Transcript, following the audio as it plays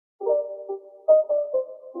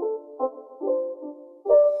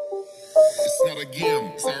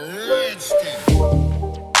again. It's a Redskin.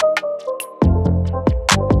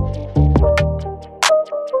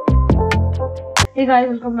 Hey guys,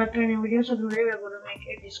 welcome back to a new video. So today we are going to make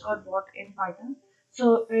a Discord bot in Python.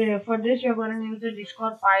 So for this we are going to use the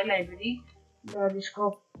Discord file library. The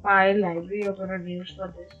Discord file library you're going to use for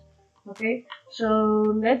this. Okay, so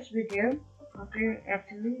let's begin. Okay,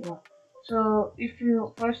 actually, yeah. So if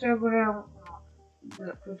you first you're going to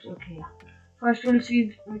okay, yeah. First we'll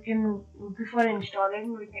see we can before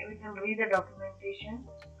installing we can read the documentation.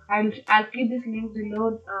 I'll keep this link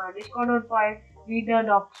below discord.py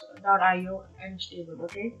reader.docs.io and stable.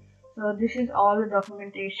 Okay, so this is all the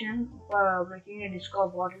documentation for making a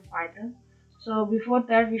Discord bot in Python. So before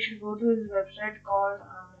that we should go to this website called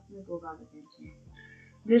let me go back again.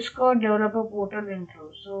 Discord developer portal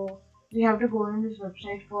intro. So we have to go in this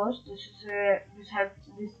website first. This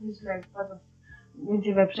is like for the it's a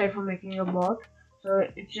website for making a bot. So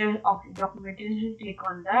it's a documentation. Click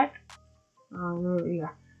on that.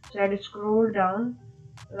 Yeah. So I have to scroll down.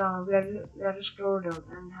 We have to scroll down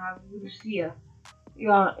and have you see here.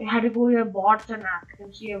 Yeah, you have to go here bots and app. You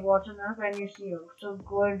can see a bots and app and you see here. So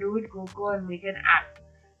go and do it. Go and make an app.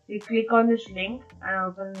 So you click on this link and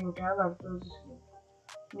open a new tab. I'll close this link.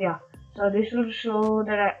 Yeah. So this will show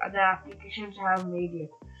that the applications I have made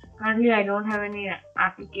yet. Currently I don't have any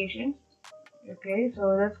applications. Okay, so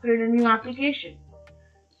let's create a new application.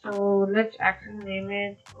 So let's actually name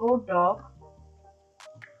it CodeDoc.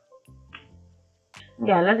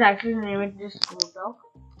 Yeah, let's actually name it this CodeDoc.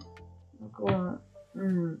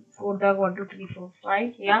 CodeDoc 1 2 3 4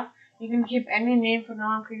 5. Yeah, you can keep any name for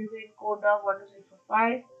now. I'm creating CodeDoc 1 2 3 4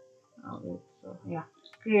 5. Okay, so yeah,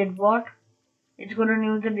 create bot. It's gonna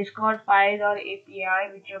use the Discord file or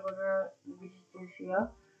API, which is this here.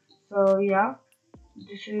 So yeah,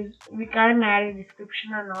 this is we can add a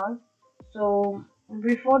description and all. So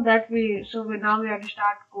before that now we have to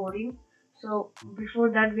start coding. So before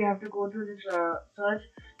that we have to go to this search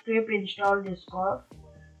pip install Discord.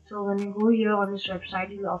 So when you go here on this website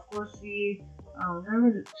you'll of course see let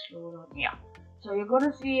me slow down. Yeah, so you're going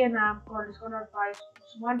to see an app called Discord.py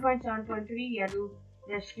 1.7.3. You have to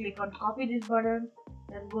just click on copy this button,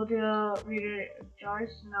 then go to your reader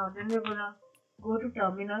choice. Now then we're gonna go to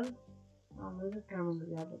terminal. Where's the terminal?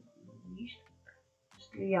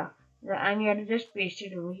 Yeah, yeah, and you have to just paste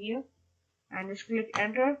it over here and just click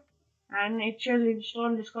enter and it shall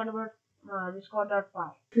install discord.py.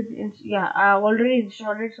 Yeah, I've already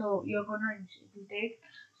installed it, so you're gonna take.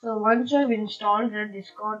 So once you have installed the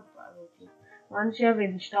Discord, once you have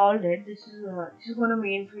installed it, this is gonna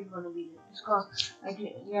main field gonna be Discord. Like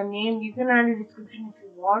your name, you can add a description if you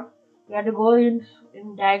want. You have to go in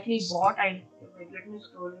directly bot. Wait, let me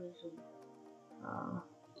scroll this.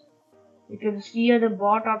 You can see here the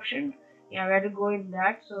bot option. Yeah, we have to go in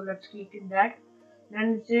that. So let's click in that.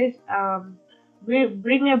 Then it says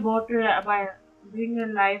bring a bot by bring a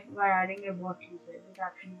life by adding a bot user. It's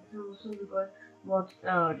actually so because bots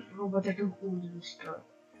robots are too cool to destroy.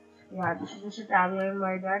 Yeah, this is just a tagline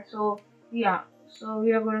by that. So yeah, so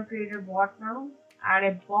we are going to create a bot now. Add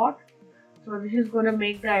a bot. So this is going to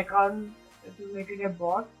make the account to make it a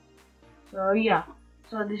bot. So yeah,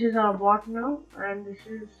 so this is our bot now, and this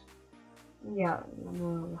is yeah,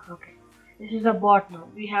 no, okay. This is a bot now.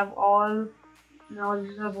 We have all now.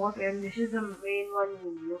 This is a bot, and this is the main one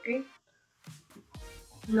only. Okay.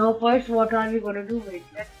 Now, first, what are we gonna do? Wait,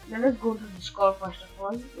 let us go to Discord first of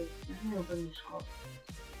all. Wait, let me open Discord.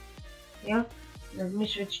 Yeah, let me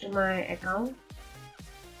switch to my account.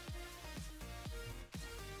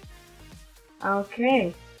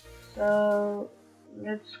 Okay, so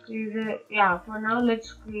let's create a yeah. For now,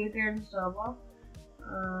 let's create a server.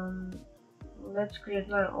 Let's create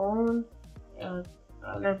my own.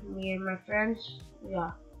 Let me and my friends.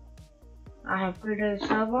 Yeah, I have created a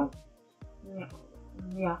server.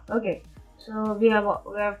 Yeah. Okay. So we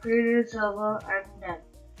have created a server and done.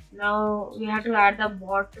 Now we have to add the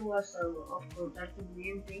bot to a server. Of course, that's the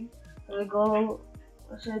main thing. So we go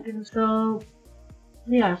second. So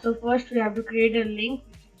yeah. So first we have to create a link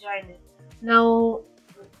which is join it. Now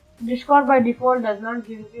Discord by default does not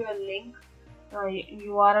give you a link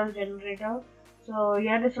URL generator. So you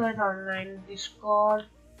have to search online Discord.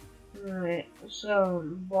 So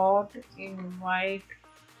bot invite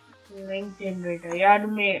link generator. You have to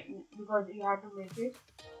make because you have to make it.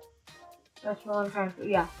 That's what I'm trying to.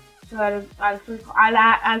 Yeah. So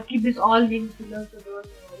I'll keep this all links below, so don't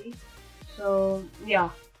worry. So yeah.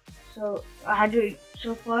 So I had to.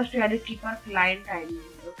 So first we had to keep our client ID.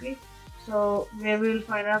 Okay. So where we will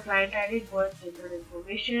find our client ID, go and enter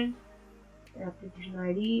information. Application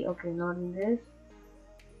ID. Okay, not in this.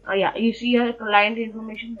 Yeah, you see your client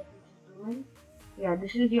information that which is doing. Yeah,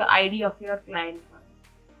 this is your ID of your client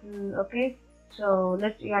file. Okay, so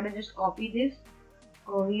you have to just copy this,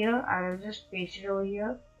 go here, I'll just paste it over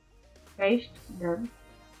here, paste, done.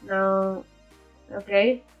 Now,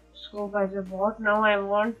 okay, scope as a bot. Now I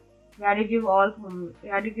want you have to give you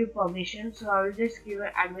have to give permission, so I will just give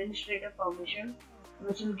an administrator permission,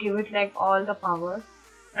 which will give it like all the power,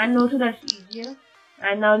 and also that's easier.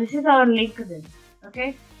 And now this is our link then.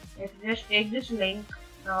 Okay, let's just take this link.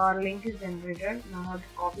 Now our link is generated. Now I have to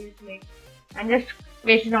copy this link and just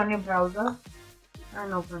paste it on your browser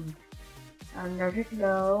and open it. And let it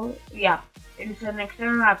load. Yeah, it is an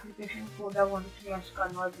external application code that once we have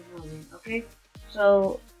converted to main. Okay,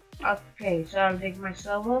 so I'll take my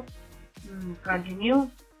server, continue.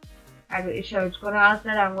 So it's gonna ask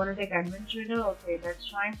that I'm gonna take administrator. Okay, that's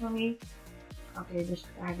fine for me. Okay, just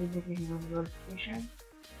add the notification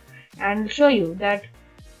and show you that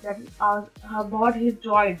our bot is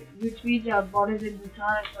joined, which means our bot is in the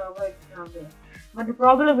server. It's not there. But the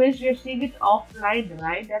problem is we're seeing it offline,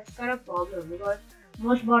 right? That's kind of problem because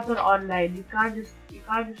most bots are online. You can't just use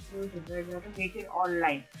it, right? You have to make it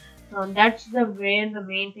online. So that's where the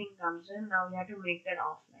main thing comes in. Now we have to make that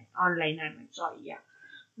offline, online. I mean, sorry, yeah.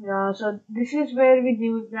 So this is where we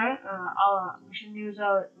use that. We should use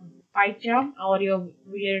our PyCharm or your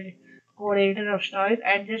weird code editor of style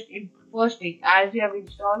and just first thing as we have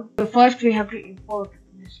installed. So first we have to import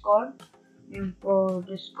Discord. Import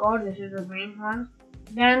Discord. This is the main one.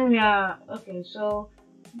 Then we are okay. So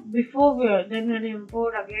before then we have to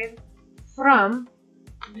import again from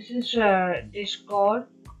this is Discord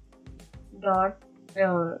dot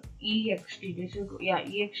ext. This is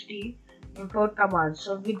ext import commands.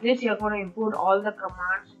 So with this you're going to import all the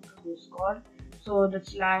commands into Discord. So the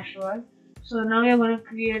 /1. So now we're going to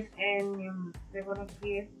create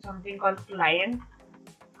something called client,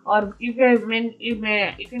 or you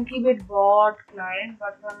can keep it bot client,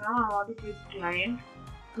 but for now I want to keep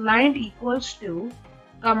client equals to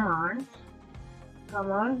commands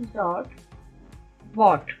dot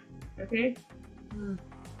bot. Okay, and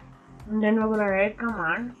then we're going to write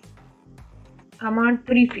command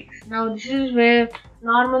prefix. Now this is where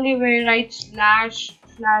normally we write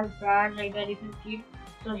 /brand like that. You can keep.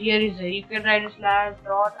 So here is you can write a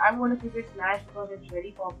 /dot. I'm going to keep it / because it's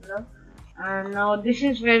very popular. And now this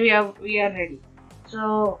is where we are ready.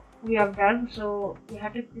 So we have done. So we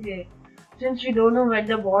have to create. Since we don't know when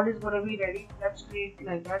the bot is going to be ready, let's create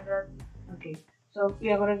like that. Okay. So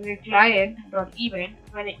we are going to create client.event.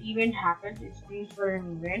 When an event happens, it means for an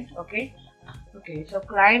event. Okay. Okay. So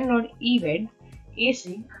client.event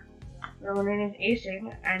async. We're going to use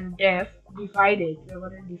async and define it. We're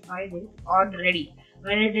going to define it on ready.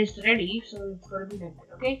 When it is ready, so it's going to be like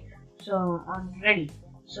that. Okay. So on ready.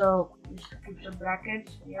 So just keep some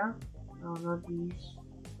brackets. Yeah. No, not these.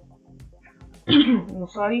 No,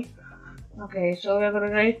 sorry. Okay. So we're going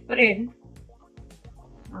to write print.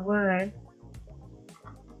 I'm going to write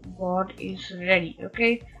bot is ready.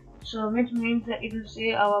 Okay. So which means that it will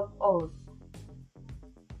say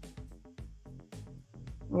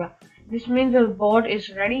yeah, this means the bot is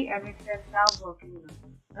ready and it is now working now.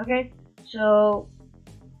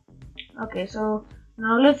 Okay, so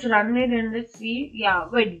now let's run it and let's see. Yeah,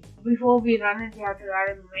 wait, before we run it we have to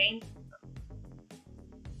add a main.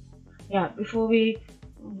 Yeah, before we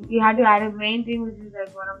had to add a main thing, which is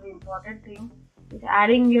like one of the important things, is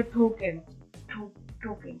adding your token.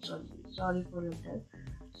 Sorry for that.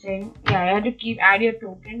 Saying yeah, you have to add your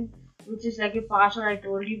token, which is like a password I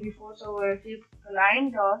told you before. So we'll keep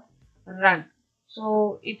client.run.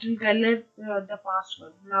 So it will tell it the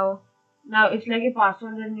password. Now it's like a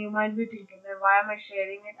password, and you might be thinking that why am I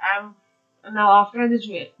sharing it? Now after this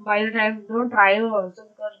way, by the time don't try it also,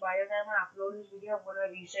 because by the time I upload this video I'm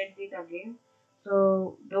gonna reset it again.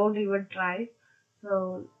 So don't even try.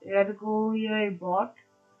 So you have to go here bot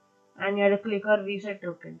and you have to click on reset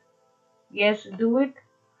token. Yes, do it.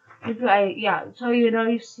 Yeah, so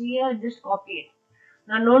you see here, just copy it.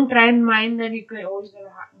 Now don't try and mine that you can always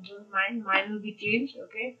just mine will be changed.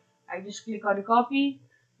 Okay, I just click on the copy,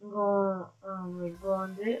 go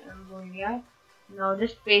on there and go here. Now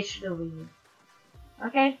just paste it over here.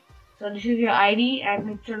 Okay, so this is your ID and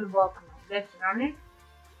it will work now. Let's run it.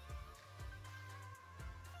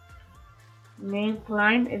 Main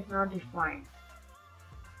client is not defined.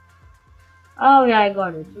 Oh yeah, I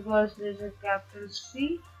got it, because there's a capital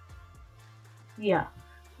C. Yeah,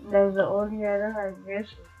 that's the only error, I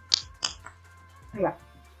guess. Yeah,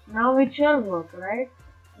 now it shall work, right?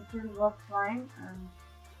 It will work fine. And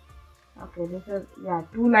okay, this is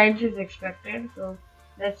 2 lines is expected. So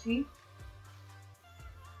let's see.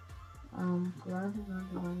 Client is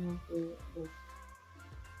not the one of the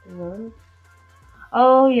 12.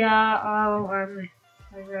 Oh yeah, I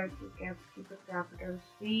have to keep a capital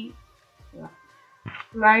C. Yeah,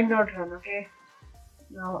 line.run. Okay,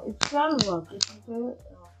 now it shall work. It will say,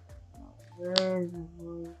 where is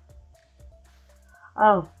it?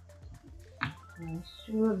 Oh,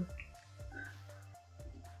 sure.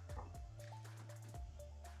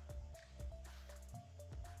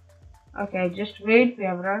 Okay, just wait,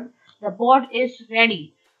 Pevran. The bot is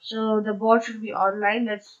ready. So the bot should be online.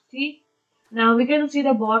 Let's see. Now we can see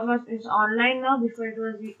the bot was is online now. Before it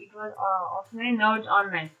was offline. Now it's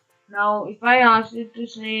online. Now if I ask it to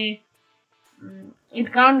say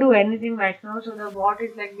it can't do anything right now. So the bot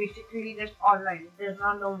is like basically just online. It does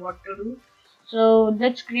not know what to do. So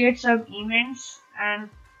let's create some events and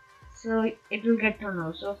so it will get to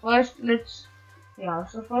know. So first let's yeah.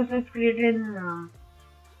 So first let's create an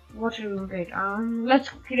what should we create? Let's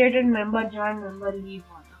create a member join, member leave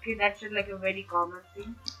one. Okay, that's like a very common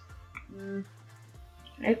thing. Mm,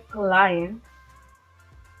 a client,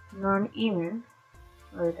 non-event.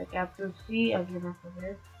 Wait, a capital C again after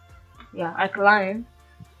this. Yeah, a client,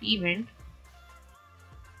 event.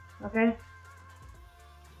 Okay,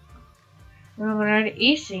 then we're gonna add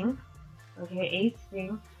async. Okay,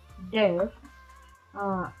 async def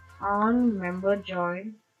on member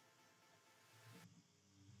join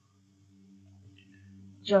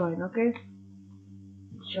join. Okay,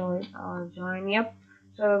 join. Yep.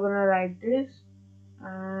 So we're gonna write this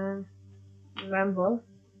and member.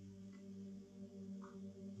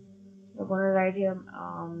 We're gonna write here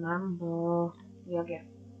member. Yeah, okay.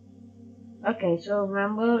 Okay, so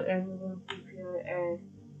member and we're gonna keep here a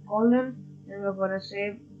colon and we're gonna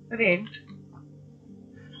say print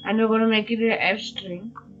and we're gonna make it a f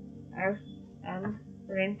string f and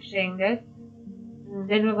print saying that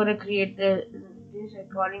then we're gonna create this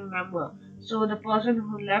calling member. So the person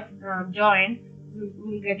who left join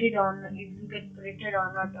will get it on it will get printed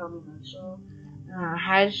on our terminal. So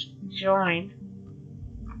has joined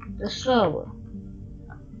the server.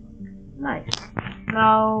 Nice.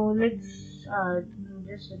 Now let's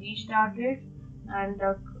just restart it and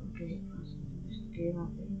okay,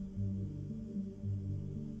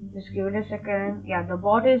 just give it a second. Yeah, the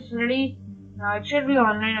bot is ready. Now it should be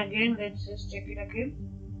online again. Let's just check it again.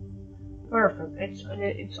 Perfect.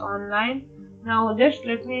 It's online. Now just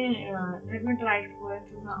let me try to go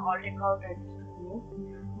into my alt account and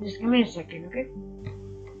just give me a second, okay?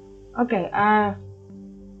 Okay.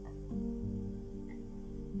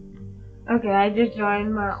 Okay. I just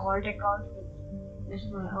joined my alt account. This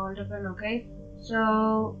is my alt account, okay?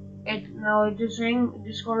 So it is saying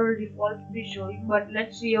Discord will default to be showing, but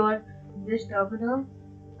let's see your this terminal.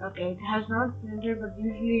 Okay, it has not printed, but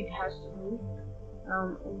usually it has to do.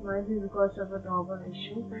 It might be because of a normal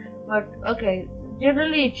issue, but okay,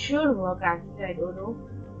 generally it should work. Actually, I don't know.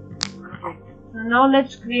 Okay, so now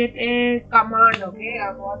let's create a command. Okay,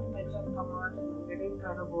 I want to make some commands. I'm getting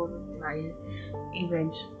kind of bored with my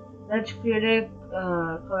events. Let's create a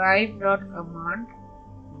client.command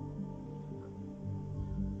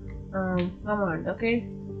command. Okay,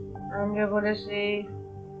 and we're gonna say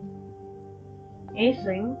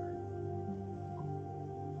async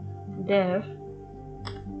def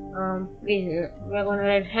we're gonna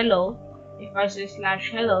write hello. If I say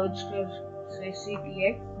slash hello, it's gonna say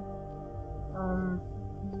ctx.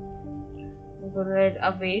 We're gonna write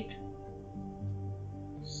await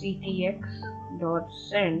ctx dot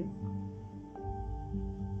send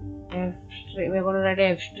f string. We're gonna write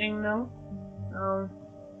f string now.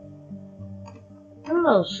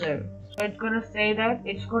 Hello sir. So it's gonna say that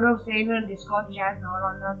it's gonna say in a Discord chat, not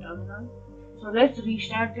on the terminal. So let's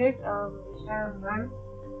restart it. Restart and run.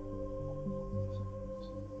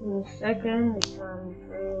 In a second, we can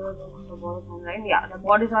say the bot is online. Yeah, the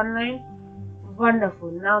bot is online. Wonderful.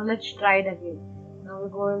 Now let's try it again. Now we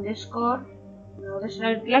go in Discord. Now let's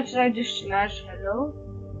write just slash hello.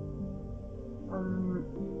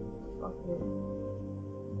 Okay.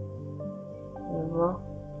 There we go.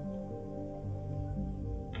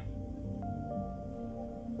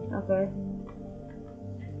 Okay.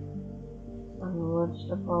 What's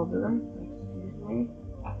the problem? Excuse me.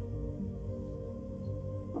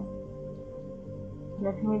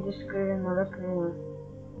 Let me just create another screen.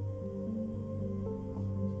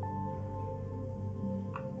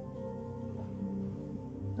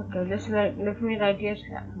 Okay, let me write here.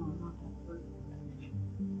 No, not that one.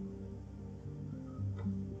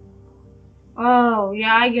 Oh,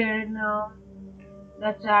 yeah, I get it now.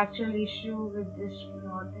 That's the actual issue with this.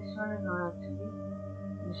 No, this one is not actually.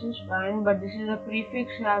 This is fine, but this is a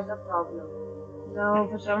prefix has a problem. Now,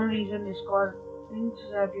 for some reason, Discord thinks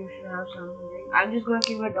that you should have something. I'm just going to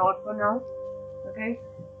give a dot for now. Okay.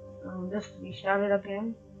 Just restart it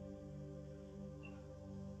again.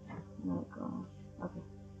 Oh god. Okay.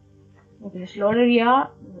 Okay, it's loaded here.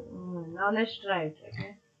 Now let's try it.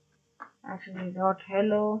 Okay. Actually, dot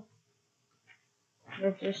hello.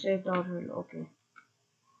 Let's just say dot hello. Okay.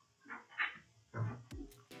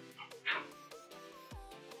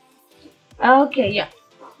 Okay. Yeah.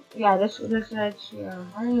 Yeah. Let's write here.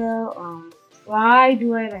 Hello. Why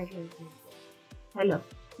do I write like this? Hello.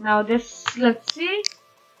 Now this. Let's see.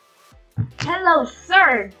 Hello,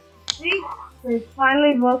 sir. See, so it's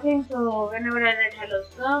finally working. So whenever I write hello,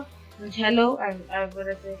 sir, which hello, I'm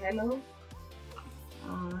gonna say hello.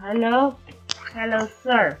 Hello, hello,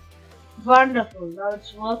 sir. Wonderful. Now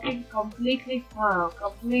it's working completely good,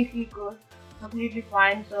 completely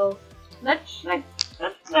fine. So let's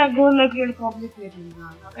go like you're complicating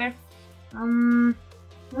now. Okay.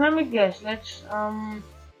 Let me guess. Let's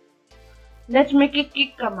make a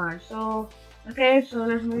kick command. So okay, so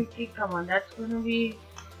let's make a kick command. That's gonna be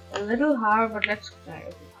a little hard, but let's try.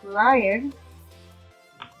 Okay, client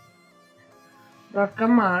dot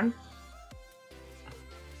command.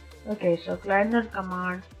 Okay, so client dot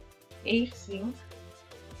command async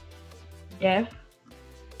def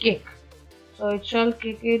kick. So it shall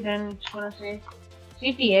kick it, then it's gonna say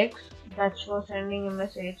ctx. That's for sending a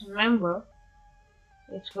message. Member.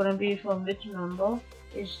 It's gonna be from which member.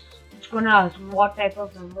 It's gonna ask what type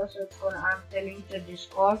of member. So it's gonna I'm telling the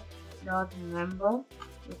Discord dot member.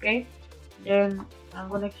 Okay. Then I'm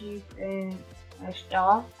gonna keep a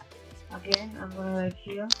star. Again, I'm gonna write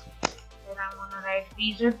here. Then I'm gonna write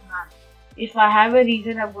reason none. If I have a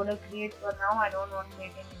reason, I'm gonna create. For now, I don't want to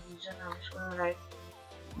make any reason. I'm just gonna write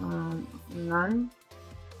none.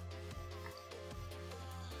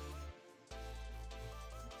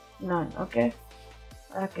 None. Okay.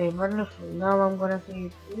 Okay, wonderful. Now I'm gonna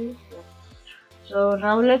create this. So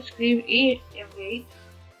now let's create a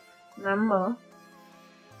member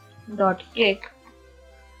dot kick.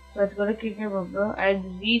 So it's gonna kick a member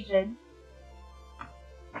and reason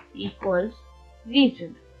equals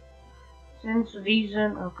reason. Since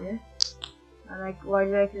reason, okay. Like why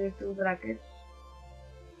did I create two brackets?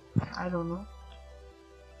 I don't know.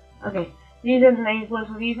 Okay, reason equals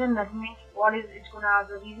reason. That means what is it's gonna have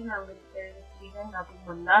the reason. I'm gonna tell this reason, nothing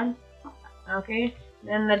but none. Okay,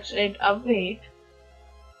 then let's await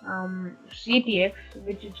ctx,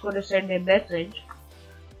 which is gonna send a message.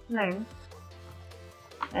 Then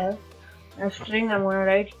a string. I'm gonna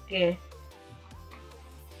write k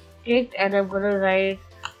kicked, and I'm gonna make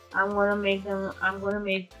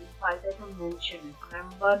file type a mention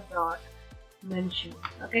member dot mention.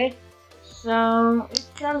 Okay, so it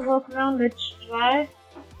shall work now. Let's try.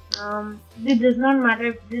 It does not matter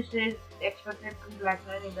if this is expected to black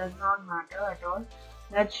line. It does not matter at all.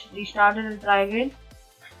 Let's restart it and try again.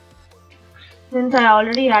 Since I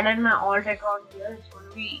already added my alt account here, it's going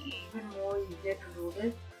to be even more easier to do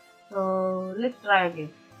this. So let's try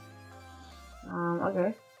again.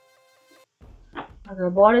 Okay. Okay,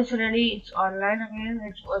 bot is ready. It's online again.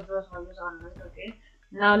 It was always online. Okay.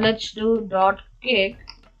 Now let's do dot kick.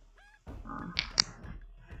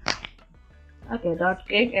 Okay, dot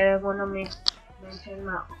kick, and I'm gonna mention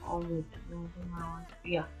my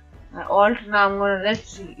my alt. Now I'm gonna let's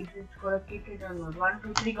see if it's gonna kick it or not. 1,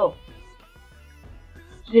 2, 3, go.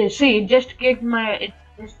 See, it just kicked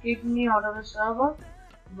me out of the server.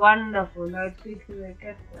 Wonderful. Now it's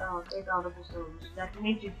get out of the server. That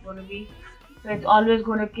means it's gonna be. So it's always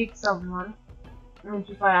gonna kick someone.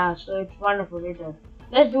 If I ask, so it's wonderful. It does.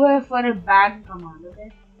 Let's do it for a ban command.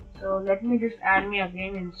 Okay. So let me just add me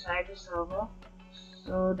again inside the server,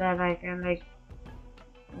 so that I can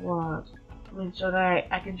so that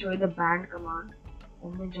I can show you the ban command.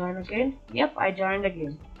 Let me join again. Yep, I joined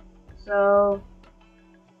again. So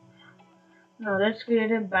now let's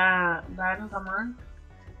create a ban command.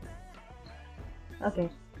 Okay.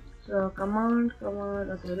 So command.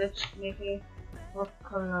 Okay, let's make a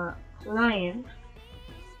client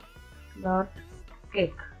dot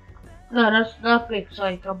kick. No, that's not kick.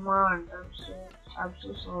 Sorry, command. I'm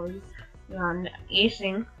so sorry. Yeah,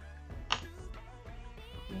 async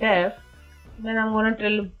def. Then I'm gonna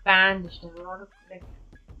tell ban this time.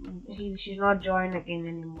 She's not join again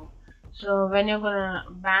anymore. So when you're gonna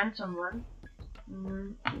ban someone,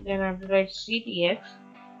 then I have to write ctx.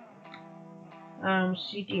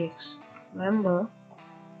 Ctx member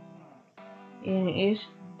is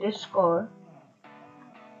Discord.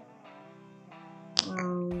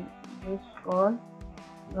 Discord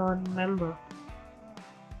dot member.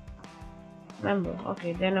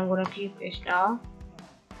 Okay, then I'm gonna keep a star.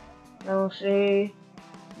 Now say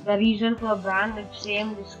the reason for ban. It's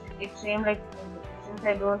same like since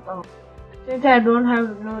I don't Since I don't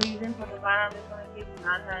have no reason for the ban, I'm just gonna keep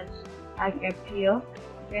none as I kept here.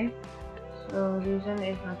 Okay. So reason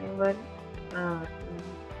is nothing but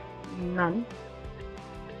none.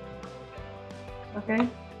 Okay.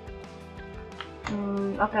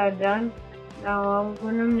 Okay, done. Now I'm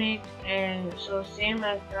gonna make so same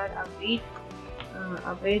as that await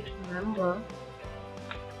member.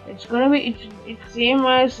 It's gonna be it's same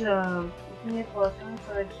as using a person,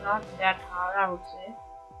 so it's not that hard, I would say.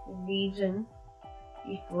 Reason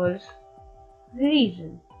equals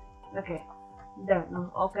reason. Okay,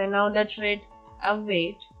 done. Okay, now let's wait.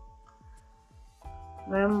 Await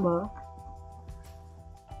member.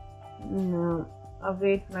 No,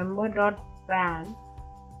 await member dot ban.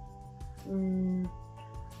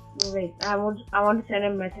 Wait, I want to send a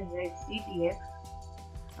message like ctx.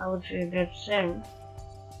 I would say that send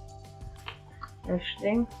this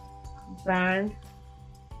thing banned.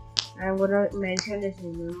 I'm gonna mention this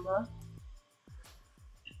member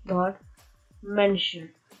dot mention.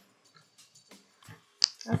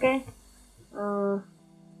 Okay.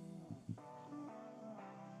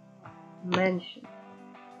 Mention.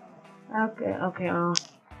 Okay.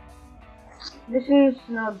 This is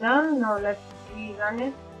now done. Now let's rerun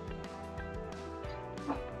it.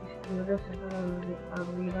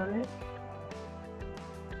 Rerun it.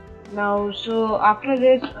 Now, so after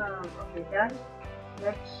this, okay, done.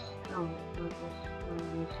 Let's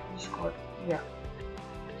Discord. Yeah.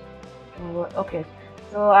 Okay.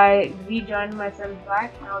 So I rejoined myself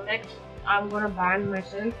back. Now I'm gonna ban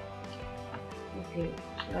myself. Okay.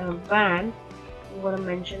 Ban. I'm gonna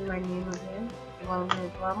mention my name again.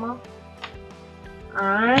 Varma.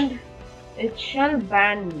 And it shall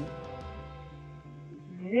ban me.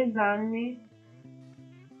 Did it ban me?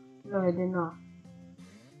 No, it did not.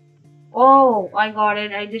 Oh, I got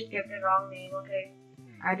it. I just kept the wrong name. Okay.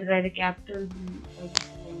 I had to write a capital B.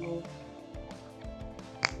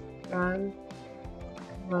 And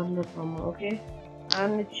Varma. Okay.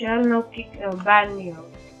 And it shall now ban me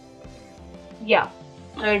out. Yeah.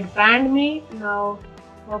 So it banned me. Now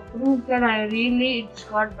for proof that it's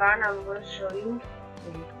got banned, I'm going to show you.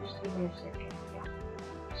 Just give me a second. Yeah.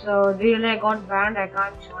 So really I got banned. I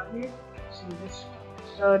can't join it. See this.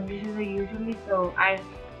 So this is usually I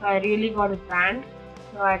really got it banned.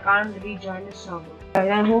 So I can't rejoin the server. And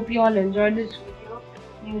I hope you all enjoyed this video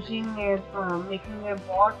using making a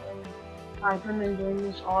bot in Python and doing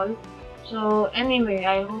this all. So anyway,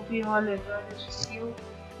 I hope you all enjoyed this video.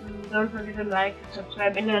 Don't forget to like and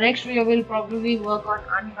subscribe. In the next video, we'll probably work on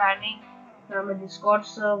unbanning from a Discord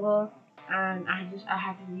server, and I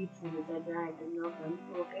have to read through it. That I did not run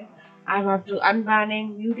through. Okay, I have to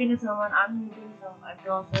unbanning, muting someone, unmuting a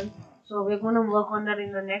person. So we're gonna work on that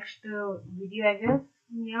in the next video, I guess.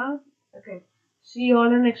 Yeah. Okay. See you all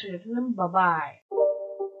in the next video. Bye bye.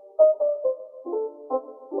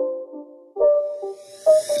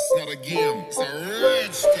 It's not a game, it's a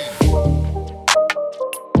rich thing.